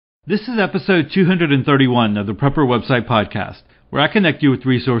This is episode 231 of the Prepper Website Podcast, where I connect you with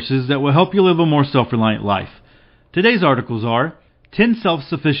resources that will help you live a more self-reliant life. Today's articles are 10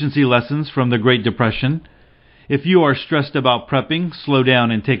 Self-Sufficiency Lessons from the Great Depression, If You Are Stressed About Prepping, Slow Down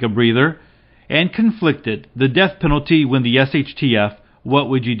and Take a Breather, and Conflicted, the Death Penalty When the SHTF, What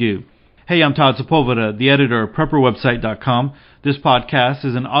Would You Do? Hey, I'm Todd Sepulveda, the editor of PrepperWebsite.com. This podcast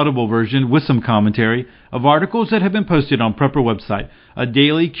is an audible version with some commentary of articles that have been posted on Prepper Website, a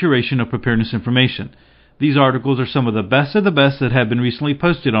daily curation of preparedness information. These articles are some of the best that have been recently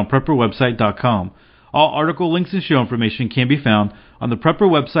posted on PrepperWebsite.com. All article links and show information can be found on the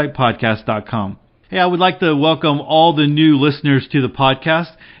PrepperWebsitePodcast.com. Hey, I would like to welcome all the new listeners to the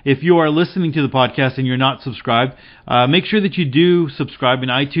podcast. If you are listening to the podcast and you're not subscribed, make sure that you do subscribe in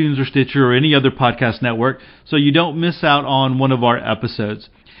iTunes or Stitcher or any other podcast network so you don't miss out on one of our episodes.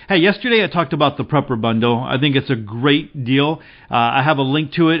 Hey, yesterday I talked about the Prepper Bundle. I think it's a great deal. I have a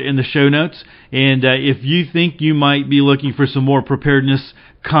link to it in the show notes. And if you think you might be looking for some more preparedness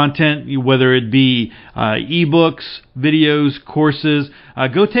content, whether it be ebooks, videos, courses,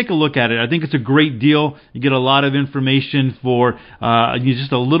 go take a look at it. I think it's a great deal. You get a lot of information for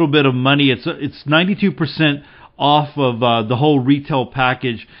just a little bit of money. It's 92% off of the whole retail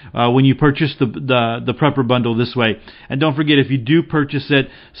package when you purchase the Prepper Bundle this way. And don't forget, if you do purchase it,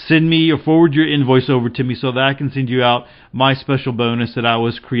 send me or forward your invoice over to me so that I can send you out my special bonus that I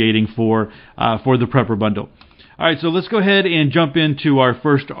was creating for the Prepper Bundle. All right, so let's go ahead and jump into our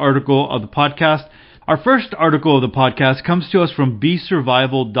first article of the podcast. Our first article of the podcast comes to us from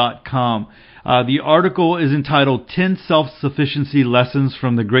bsurvival.com. The article is entitled 10 Self-Sufficiency Lessons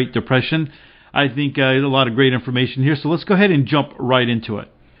from the Great Depression. I think a lot of great information here, so let's go ahead and jump right into it.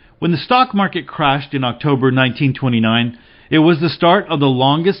 When the stock market crashed in October 1929, it was the start of the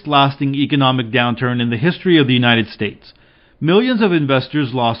longest-lasting economic downturn in the history of the United States. Millions of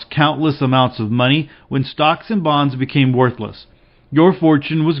investors lost countless amounts of money when stocks and bonds became worthless. Your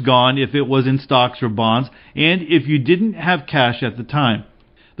fortune was gone if it was in stocks or bonds, and if you didn't have cash at the time.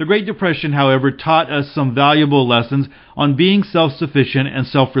 The Great Depression, however, taught us some valuable lessons on being self-sufficient and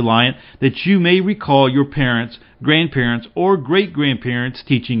self-reliant that you may recall your parents, grandparents, or great-grandparents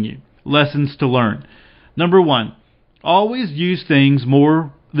teaching you. Lessons to learn. Number 1, always use things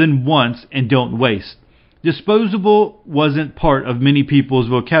more than once and don't waste. Disposable wasn't part of many people's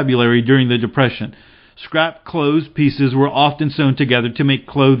vocabulary during the Depression. Scrap clothes pieces were often sewn together to make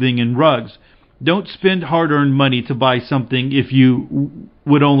clothing and rugs. Don't spend hard-earned money to buy something if you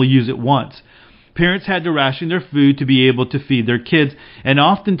would only use it once. Parents had to ration their food to be able to feed their kids, and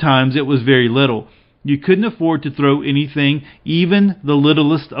oftentimes it was very little. You couldn't afford to throw anything, even the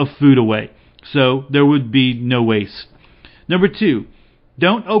littlest of food away, so there would be no waste. Number 2,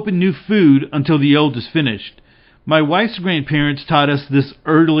 don't open new food until the old is finished. My wife's grandparents taught us this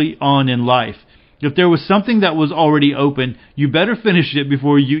early on in life. If there was something that was already open, you better finish it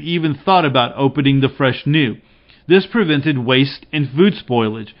before you even thought about opening the fresh new. This prevented waste and food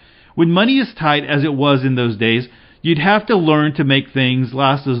spoilage. When money is tight as it was in those days, you'd have to learn to make things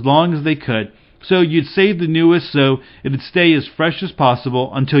last as long as they could, so you'd save the newest so it'd stay as fresh as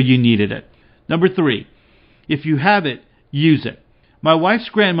possible until you needed it. Number 3, if you have it, use it. My wife's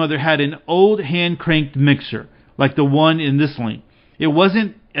grandmother had an old hand-cranked mixer, like the one in this link. It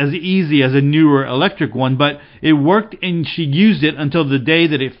wasn't as easy as a newer electric one, but it worked and she used it until the day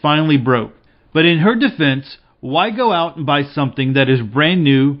that it finally broke. But in her defense, why go out and buy something that is brand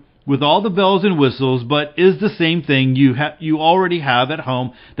new with all the bells and whistles, but is the same thing you already have at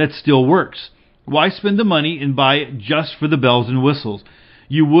home that still works? Why spend the money and buy it just for the bells and whistles?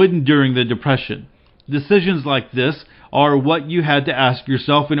 You wouldn't during the Depression. Decisions like this are what you had to ask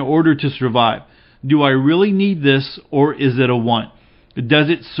yourself in order to survive. Do I really need this, or is it a want? Does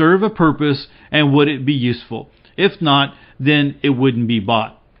it serve a purpose, and would it be useful? If not, then it wouldn't be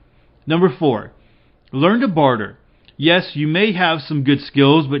bought. Number 4, learn to barter. Yes, you may have some good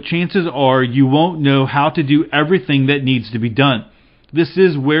skills, but chances are you won't know how to do everything that needs to be done. This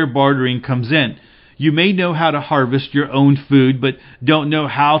is where bartering comes in. You may know how to harvest your own food, but don't know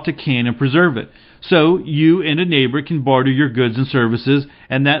how to can and preserve it. So you and a neighbor can barter your goods and services,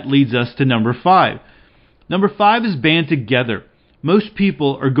 and that leads us to number 5. Number 5 is band together. Most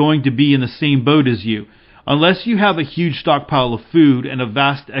people are going to be in the same boat as you. Unless you have a huge stockpile of food and a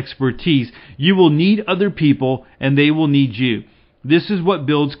vast expertise, you will need other people and they will need you. This is what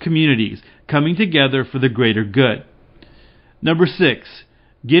builds communities, coming together for the greater good. Number 6,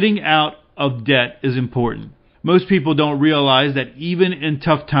 getting out of debt is important. Most people don't realize that even in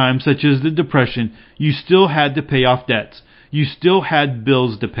tough times such as the Depression, you still had to pay off debts. You still had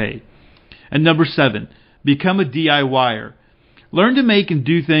bills to pay. And number 7, become a DIYer. Learn to make and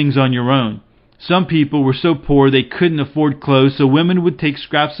do things on your own. Some people were so poor they couldn't afford clothes, so women would take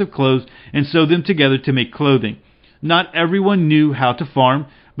scraps of clothes and sew them together to make clothing. Not everyone knew how to farm,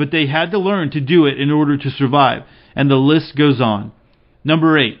 but they had to learn to do it in order to survive, and the list goes on.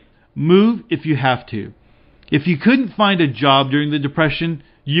 Number 8, move if you have to. If you couldn't find a job during the Depression,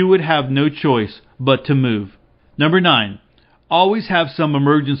 you would have no choice but to move. Number 9, always have some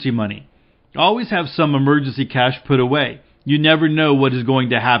emergency money. Always have some emergency cash put away. You never know what is going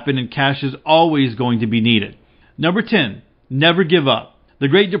to happen, and cash is always going to be needed. Number 10, never give up. The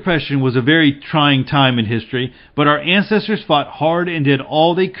Great Depression was a very trying time in history, but our ancestors fought hard and did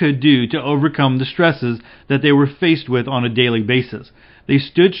all they could do to overcome the stresses that they were faced with on a daily basis. They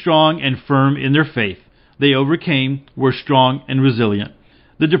stood strong and firm in their faith. They overcame, were strong and resilient.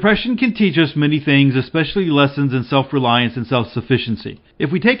 The Depression can teach us many things, especially lessons in self-reliance and self-sufficiency.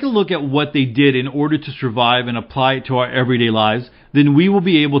 If we take a look at what they did in order to survive and apply it to our everyday lives, then we will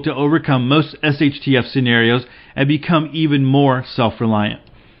be able to overcome most SHTF scenarios and become even more self-reliant.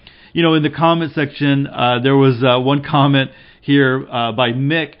 In the comment section, there was one comment here by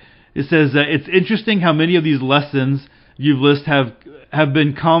Mick. It says, it's interesting how many of these lessons you've listed have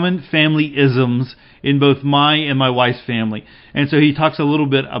been common family isms in both my and my wife's family. And so he talks a little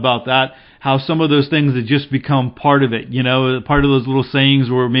bit about that, how some of those things have just become part of it. Part of those little sayings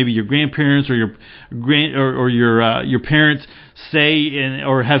where maybe your grandparents or your parents say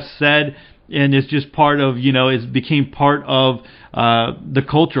or have said, and it's just part of, it became part of the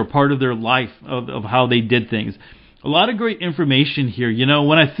culture, part of their life, of how they did things. A lot of great information here.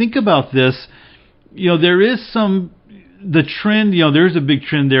 When I think about this, there is the trend, there's a big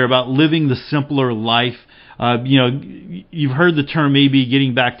trend there about living the simpler life. You've heard the term maybe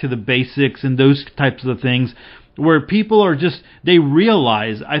getting back to the basics and those types of things where people are they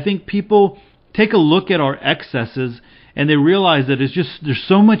realize, I think people take a look at our excesses and they realize that there's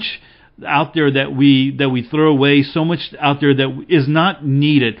so much out there that we throw away, so much out there that is not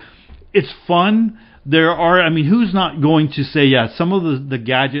needed. It's fun. Who's not going to say, yeah, some of the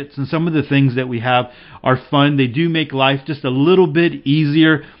gadgets and some of the things that we have are fun. They do make life just a little bit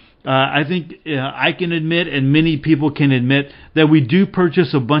easier. I think I can admit, and many people can admit, that we do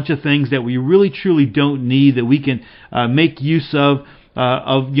purchase a bunch of things that we really truly don't need, that we can make use of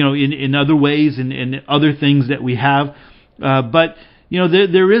in other ways and in other things that we have. But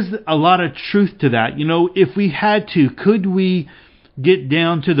there is a lot of truth to that. If we had to, could we get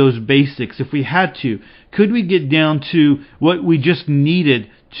down to those basics? If we had to, could we get down to what we just needed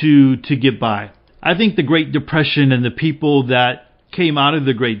to get by? I think the Great Depression and the people that came out of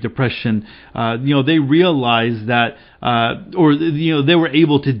the Great Depression, they realized that, they were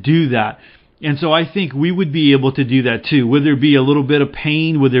able to do that. And so I think we would be able to do that too. Would there be a little bit of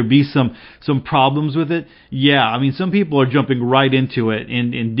pain? Would there be some problems with it? Yeah, some people are jumping right into it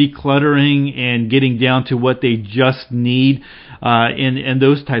and decluttering and getting down to what they just need, and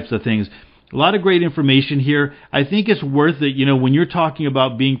those types of things. A lot of great information here. I think it's worth it, when you're talking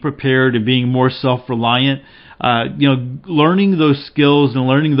about being prepared and being more self-reliant, learning those skills and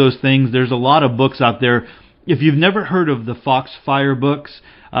learning those things. There's a lot of books out there. If you've never heard of the Foxfire books,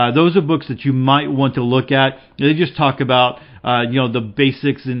 those are books that you might want to look at. They just talk about, the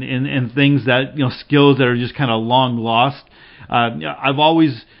basics and things that, skills that are just kind of long lost. I've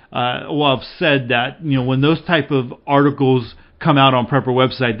always, I've said that, when those type of articles come out on Prepper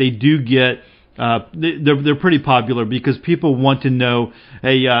website, they do get, they're pretty popular because people want to know,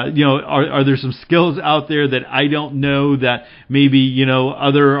 hey, are there some skills out there that I don't know that maybe,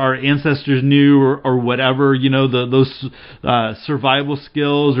 our ancestors knew or whatever, those survival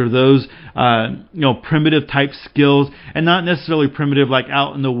skills or those, primitive type skills, and not necessarily primitive like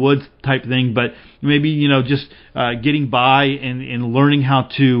out in the woods type thing, but maybe, just getting by and learning how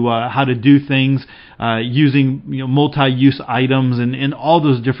to do things, using multi-use items and all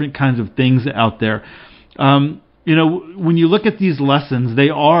those different kinds of things out there. When you look at these lessons,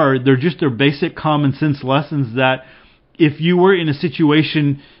 they're basic common sense lessons that if you were in a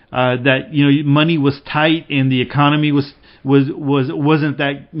situation that money was tight and the economy wasn't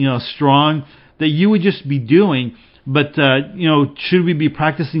that strong, that you would just be doing. But should we be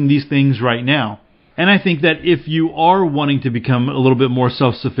practicing these things right now? And I think that if you are wanting to become a little bit more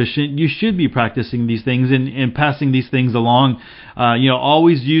self-sufficient, you should be practicing these things and passing these things along.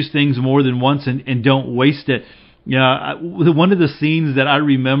 Always use things more than once and don't waste it. One of the scenes that I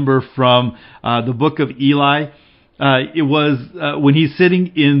remember from the book of Eli, it was when he's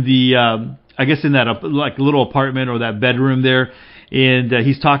sitting in the, in that like little apartment or that bedroom there, and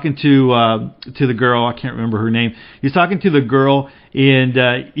he's talking to the girl. I can't remember her name. He's talking to the girl,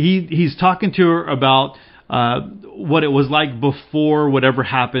 and he's talking to her about what it was like before whatever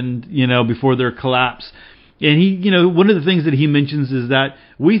happened, before their collapse. And he, one of the things that he mentions is that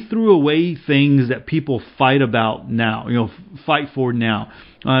we threw away things that people fight about now, fight for now.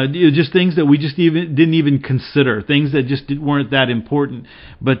 Just things that we just didn't even consider, things that just weren't that important,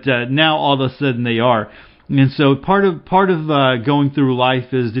 but now all of a sudden they are. And so part of going through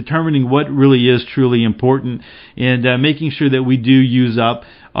life is determining what really is truly important, and making sure that we do use up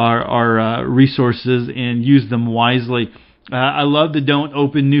our resources and use them wisely. I love the don't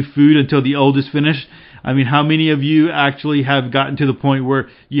open new food until the old is finished. I mean, how many of you actually have gotten to the point where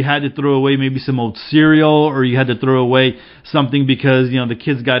you had to throw away maybe some old cereal, or you had to throw away something because, the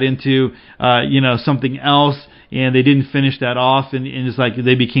kids got into, something else and they didn't finish that off, and it's like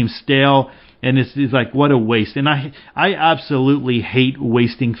they became stale, and it's like, what a waste. And I absolutely hate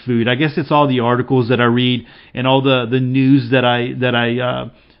wasting food. I guess it's all the articles that I read and all the news that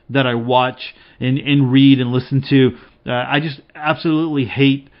I watch and read and listen to. I just absolutely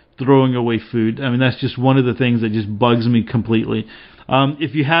hate throwing away food. I mean, that's just one of the things that just bugs me completely.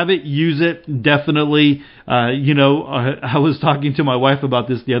 If you have it, use it. Definitely. I was talking to my wife about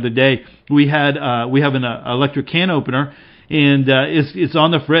this the other day. We have an electric can opener, and it's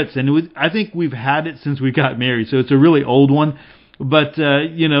on the fritz. And I think we've had it since we got married, so it's a really old one. But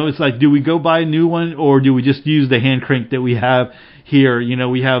it's like, do we go buy a new one, or do we just use the hand crank that we have here?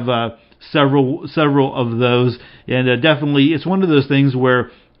 We have several of those, and definitely it's one of those things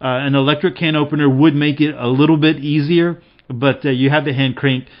where an electric can opener would make it a little bit easier, but you have the hand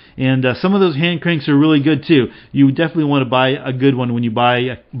crank, and some of those hand cranks are really good too. You definitely want to buy a good one when you buy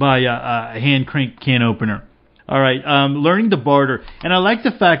a hand crank can opener. All right, learning to barter. And I like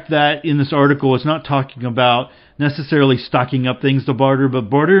the fact that in this article it's not talking about necessarily stocking up things to barter, but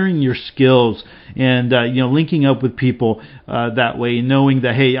bartering your skills and linking up with people that way, knowing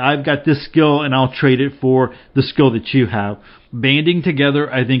that, hey, I've got this skill and I'll trade it for the skill that you have. Banding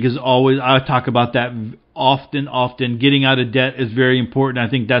together, I think, is always, I talk about that often. Getting out of debt is very important. I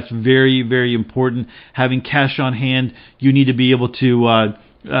think that's very, very important. Having cash on hand, you need to be able to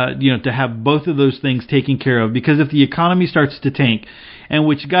to have both of those things taken care of, because if the economy starts to tank, and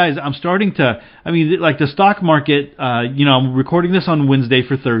which, guys, I'm starting to, like the stock market, I'm recording this on Wednesday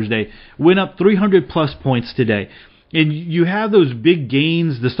for Thursday, went up 300 plus points today. And you have those big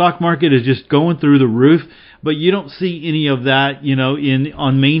gains. The stock market is just going through the roof, but you don't see any of that,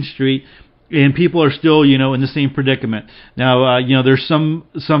 on Main Street. And people are still, in the same predicament. Now, there's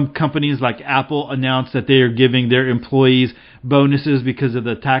some companies like Apple announced that they are giving their employees bonuses because of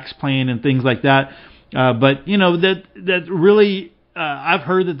the tax plan and things like that. But that really, I've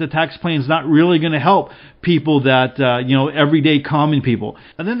heard that the tax plan is not really going to help people that, everyday common people.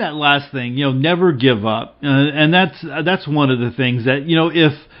 And then that last thing, never give up. And that's one of the things that,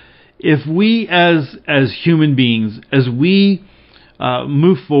 if we as human beings, as we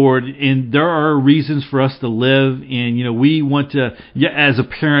move forward, and there are reasons for us to live, and we want to, as a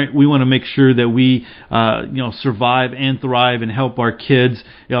parent, we want to make sure that we survive and thrive and help our kids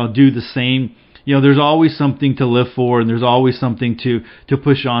do the same. There's always something to live for, and there's always something to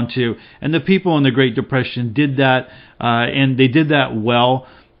push on to. And the people in the Great Depression did that, and they did that well.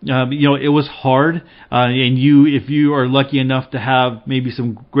 It was hard, and if you are lucky enough to have maybe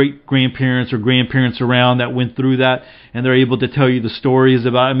some great grandparents or grandparents around that went through that, and they're able to tell you the stories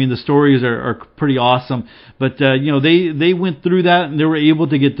about. The stories are pretty awesome, but they went through that, and they were able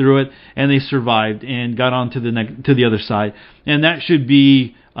to get through it, and they survived and got on to the other side, and that should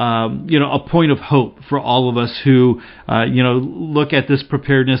be a point of hope for all of us who look at this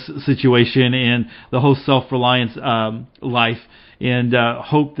preparedness situation and the whole self-reliance life. And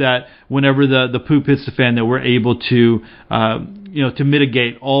hope that whenever the poop hits the fan, that we're able to, to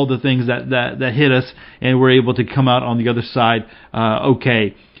mitigate all the things that hit us, and we're able to come out on the other side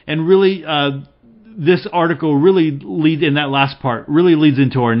okay. And really, this article really leads in that last part. Really leads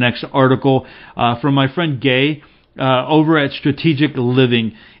into our next article from my friend Gay over at Strategic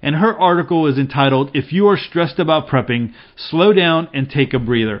Living, and her article is entitled, "If You Are Stressed About Prepping, Slow Down and Take a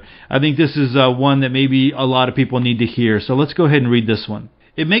Breather." I think this is one that maybe a lot of people need to hear, so let's go ahead and read this one.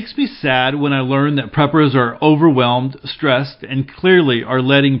 "It makes me sad when I learn that preppers are overwhelmed, stressed, and clearly are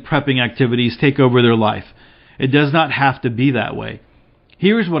letting prepping activities take over their life. It does not have to be that way.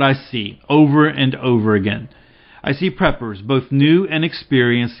 Here's what I see over and over again. I see preppers, both new and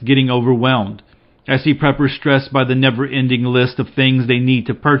experienced, getting overwhelmed. I see preppers stressed by the never-ending list of things they need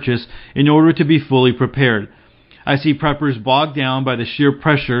to purchase in order to be fully prepared. I see preppers bogged down by the sheer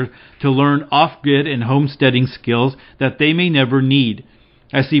pressure to learn off-grid and homesteading skills that they may never need.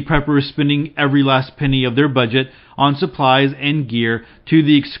 I see preppers spending every last penny of their budget on supplies and gear to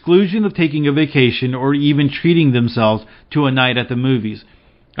the exclusion of taking a vacation or even treating themselves to a night at the movies.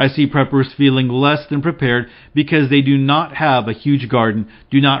 I see preppers feeling less than prepared because they do not have a huge garden,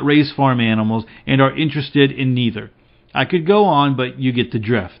 do not raise farm animals, and are interested in neither. I could go on, but you get the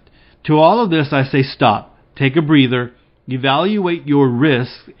drift. To all of this, I say stop, take a breather, evaluate your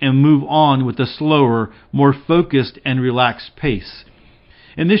risks, and move on with a slower, more focused, and relaxed pace.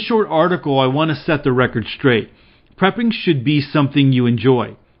 In this short article, I want to set the record straight. Prepping should be something you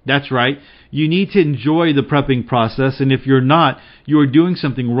enjoy. That's right. You need to enjoy the prepping process, and if you're not, you are doing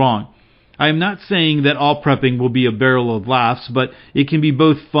something wrong. I am not saying that all prepping will be a barrel of laughs, but it can be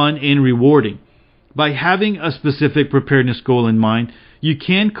both fun and rewarding. By having a specific preparedness goal in mind, you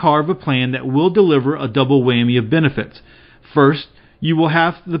can carve a plan that will deliver a double whammy of benefits. First, you will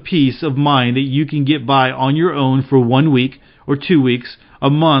have the peace of mind that you can get by on your own for 1 week or 2 weeks, a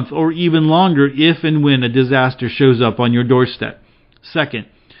month, or even longer if and when a disaster shows up on your doorstep. Second,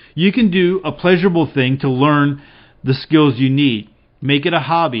 you can do a pleasurable thing to learn the skills you need. Make it a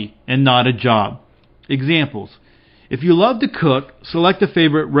hobby and not a job. Examples. If you love to cook, select a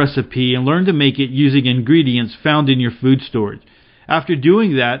favorite recipe and learn to make it using ingredients found in your food storage. After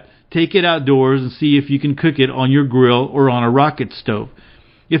doing that, take it outdoors and see if you can cook it on your grill or on a rocket stove.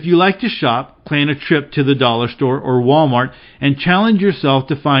 If you like to shop, plan a trip to the dollar store or Walmart and challenge yourself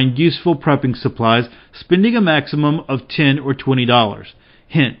to find useful prepping supplies, spending a maximum of $10 or $20.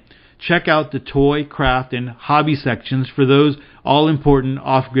 Hint, check out the toy, craft, and hobby sections for those all-important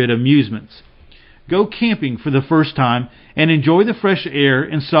off-grid amusements. Go camping for the first time and enjoy the fresh air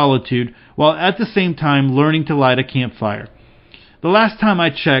and solitude while at the same time learning to light a campfire. The last time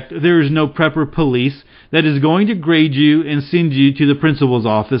I checked, there is no prepper police that is going to grade you and send you to the principal's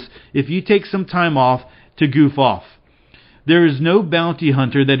office if you take some time off to goof off. There is no bounty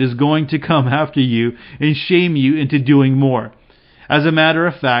hunter that is going to come after you and shame you into doing more. As a matter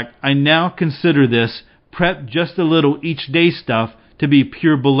of fact, I now consider this prep just a little each day stuff to be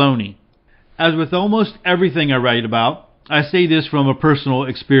pure baloney. As with almost everything I write about, I say this from a personal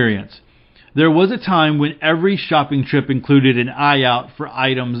experience. There was a time when every shopping trip included an eye out for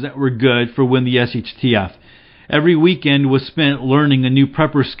items that were good for when the SHTF. Every weekend was spent learning a new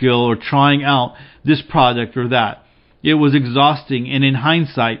prepper skill or trying out this product or that. It was exhausting and in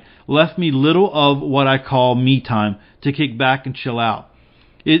hindsight left me little of what I call me time to kick back and chill out.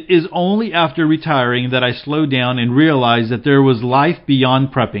 It is only after retiring that I slowed down and realized that there was life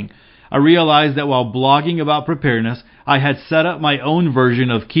beyond prepping. I realized that while blogging about preparedness, I had set up my own version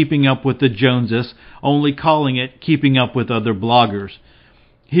of keeping up with the Joneses, only calling it keeping up with other bloggers.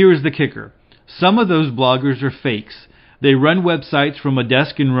 Here is the kicker. Some of those bloggers are fakes. They run websites from a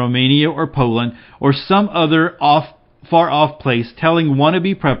desk in Romania or Poland or some other far-off place telling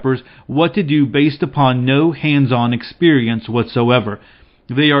wannabe preppers what to do based upon no hands-on experience whatsoever.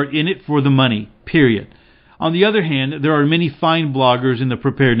 They are in it for the money, period. On the other hand, there are many fine bloggers in the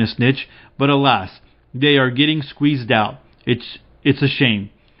preparedness niche, but alas, they are getting squeezed out. It's a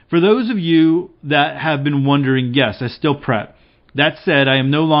shame. For those of you that have been wondering, yes, I still prep. That said, I am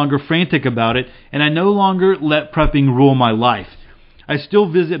no longer frantic about it, and I no longer let prepping rule my life. I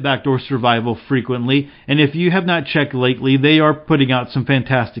still visit Backdoor Survival frequently, and if you have not checked lately, they are putting out some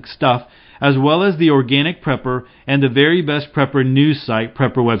fantastic stuff, as well as the Organic Prepper and the very best prepper news site,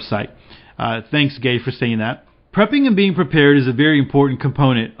 Prepper Website. Thanks, Gay, for saying that. Prepping and being prepared is a very important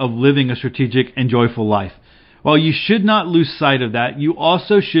component of living a strategic and joyful life. While you should not lose sight of that, you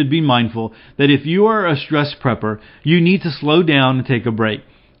also should be mindful that if you are a stress prepper, you need to slow down and take a break.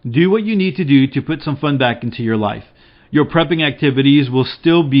 Do what you need to do to put some fun back into your life. Your prepping activities will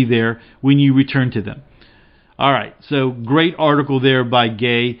still be there when you return to them. All right, so great article there by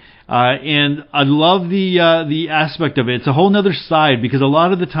Gay, and I love the aspect of it. It's a whole nother side because a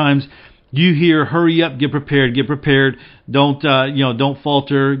lot of the times you hear, hurry up, get prepared, don't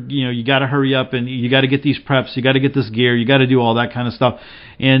falter, you got to hurry up and you got to get these preps, you got to get this gear, you got to do all that kind of stuff.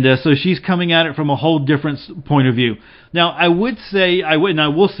 And so she's coming at it from a whole different point of view. Now, I will say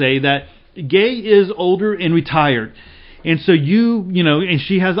that Gay is older and retired. And so and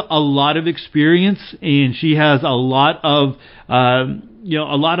she has a lot of experience and she has a lot of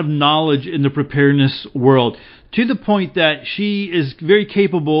knowledge in the preparedness world, to the point that she is very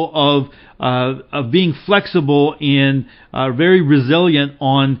capable of being flexible and very resilient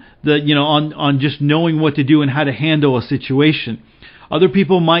on on just knowing what to do and how to handle a situation. Other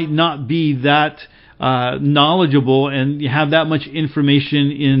people might not be that knowledgeable and have that much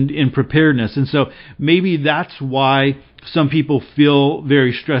information in preparedness. And so maybe that's why some people feel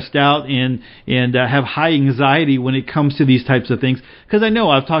very stressed out and have high anxiety when it comes to these types of things. Because I know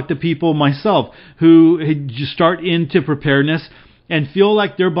I've talked to people myself who just start into preparedness and feel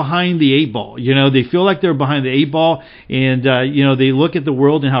like they're behind the eight ball. They feel like they're behind the eight ball, and they look at the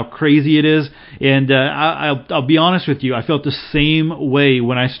world and how crazy it is. And I'll be honest with you, I felt the same way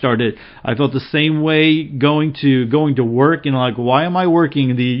when I started. I felt the same way going to work, and like, why am I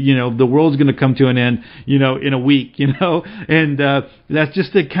working? The world's going to come to an end, in a week, and that's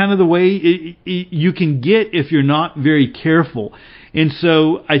just the kind of the way you can get if you're not very careful. And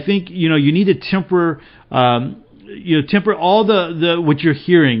so I think you need to temper all the what you're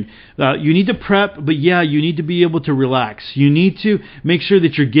hearing. You need to prep, but you need to be able to relax. You need to make sure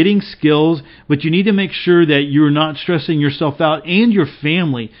that you're getting skills, but you need to make sure that you're not stressing yourself out and your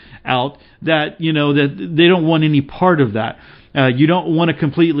family out, that that they don't want any part of that. You don't want to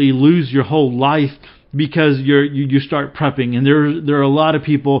completely lose your whole life because you start prepping. And there are a lot of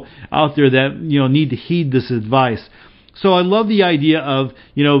people out there that need to heed this advice. So I love the idea of,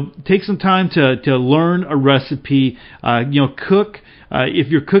 take some time to learn a recipe, cook. If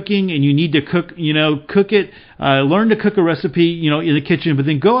you're cooking and you need to cook, cook it, learn to cook a recipe, in the kitchen, but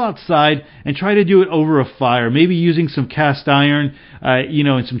then go outside and try to do it over a fire, maybe using some cast iron,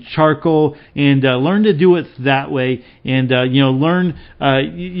 and some charcoal, and learn to do it that way. And, learn,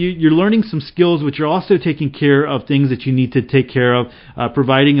 you're learning some skills, but you're also taking care of things that you need to take care of,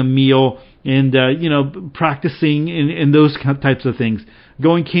 providing a meal, and practicing in those types of things.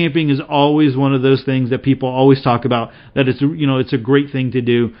 Going camping is always one of those things that people always talk about, that it's a great thing to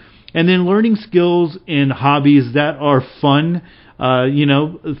do. And then learning skills and hobbies that are fun,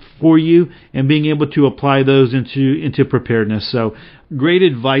 for you, and being able to apply those into preparedness. So great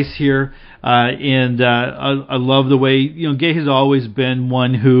advice here, and I love the way Gay has always been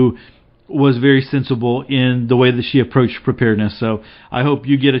one who was very sensible in the way that she approached preparedness. So I hope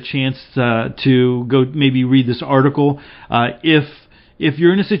you get a chance to go maybe read this article. If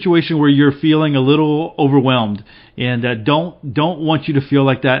you're in a situation where you're feeling a little overwhelmed, and don't want you to feel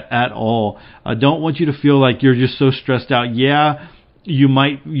like that at all. Don't want you to feel like you're just so stressed out. Yeah, you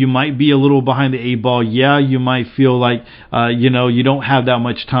might be a little behind the eight ball. Yeah, you might feel like you don't have that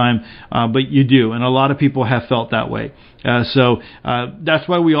much time, but you do, and a lot of people have felt that way. So that's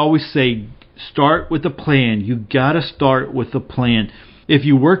why we always say, start with a plan. You got to start with a plan. If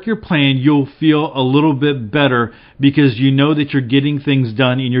you work your plan, you'll feel a little bit better because you know that you're getting things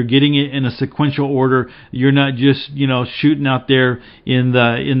done and you're getting it in a sequential order. You're not just shooting out there in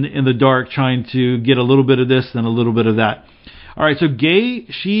the dark trying to get a little bit of this and a little bit of that. All right, so Gay,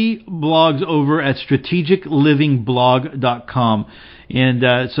 she blogs over at strategiclivingblog.com.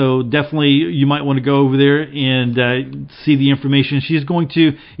 And so definitely you might want to go over there and see the information. She's going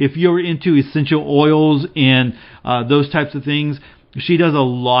to, if you're into essential oils and those types of things, she does a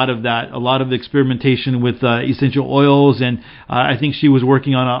lot of that, a lot of the experimentation with essential oils. And I think she was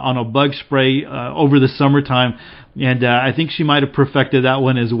working on a bug spray over the summertime. And I think she might have perfected that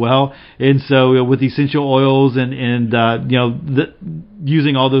one as well. And so with essential oils and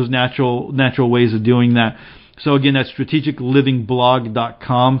using all those natural ways of doing that. So again, that's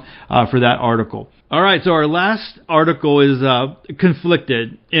strategiclivingblog.com for that article. All right, so our last article is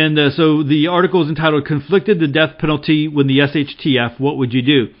Conflicted. And so the article is entitled Conflicted, the Death Penalty When the SHTF, What Would You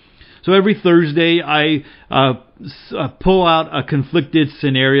Do? So every Thursday, I pull out a conflicted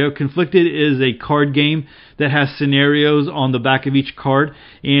scenario. Conflicted is a card game that has scenarios on the back of each card,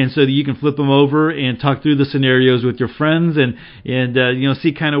 and so that you can flip them over and talk through the scenarios with your friends and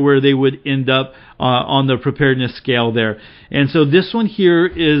see kind of where they would end up on the preparedness scale there. And so this one here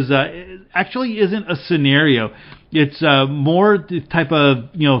is actually isn't a scenario. It's more the type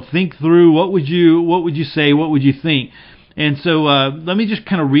of think through what would you say, what would you think. And so let me just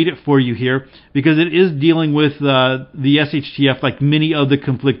kind of read it for you here, because it is dealing with the SHTF like many of the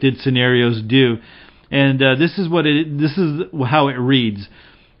conflicted scenarios do. And this is how it reads.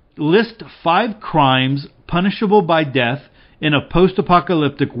 List 5 crimes punishable by death in a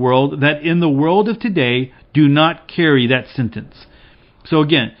post-apocalyptic world that in the world of today do not carry that sentence. So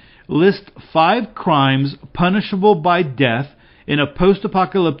again, list 5 crimes punishable by death in a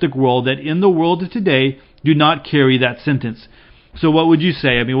post-apocalyptic world that in the world of today do not carry that sentence. So what would you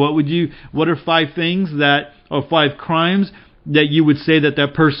say? I mean, what are 5 things that, or 5 crimes that you would say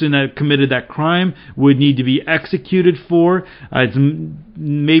that person that committed that crime would need to be executed for? It's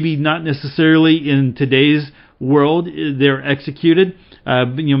maybe not necessarily in today's world they're executed,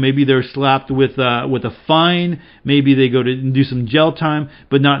 Maybe they're slapped with a fine. Maybe they go to do some jail time,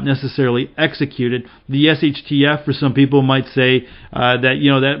 but not necessarily executed. The SHTF, for some people, might say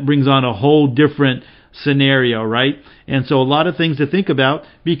that brings on a whole different scenario, right? And so a lot of things to think about,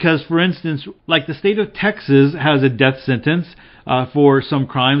 because, for instance, like the state of Texas has a death sentence for some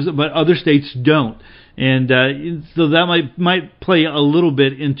crimes, but other states don't. And so that might play a little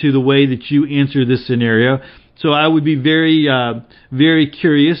bit into the way that you answer this scenario. So I would be very, very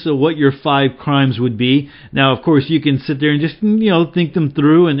curious of what your 5 crimes would be. Now, of course, you can sit there and just think them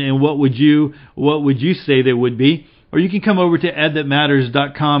through, and what would you say they would be. Or you can come over to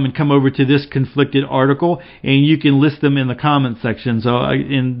edthatmatters.com and come over to this conflicted article, and you can list them in the comment section. So,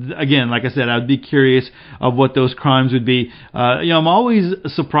 and again, like I said, I'd be curious of what those crimes would be. I'm always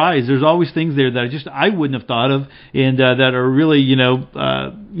surprised. There's always things there that I wouldn't have thought of, and that are really,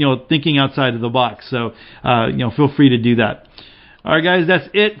 thinking outside of the box. So, feel free to do that. All right, guys, that's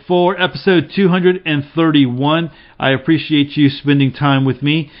it for episode 231. I appreciate you spending time with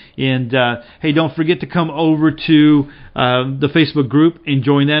me. And, hey, don't forget to come over to the Facebook group and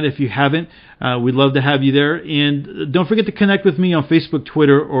join that if you haven't. We'd love to have you there. And don't forget to connect with me on Facebook,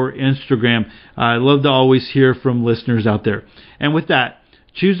 Twitter, or Instagram. I love to always hear from listeners out there. And with that,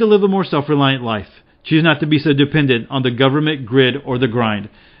 choose to live a more self-reliant life. Choose not to be so dependent on the government, grid, or the grind.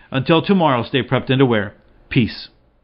 Until tomorrow, stay prepped and aware. Peace.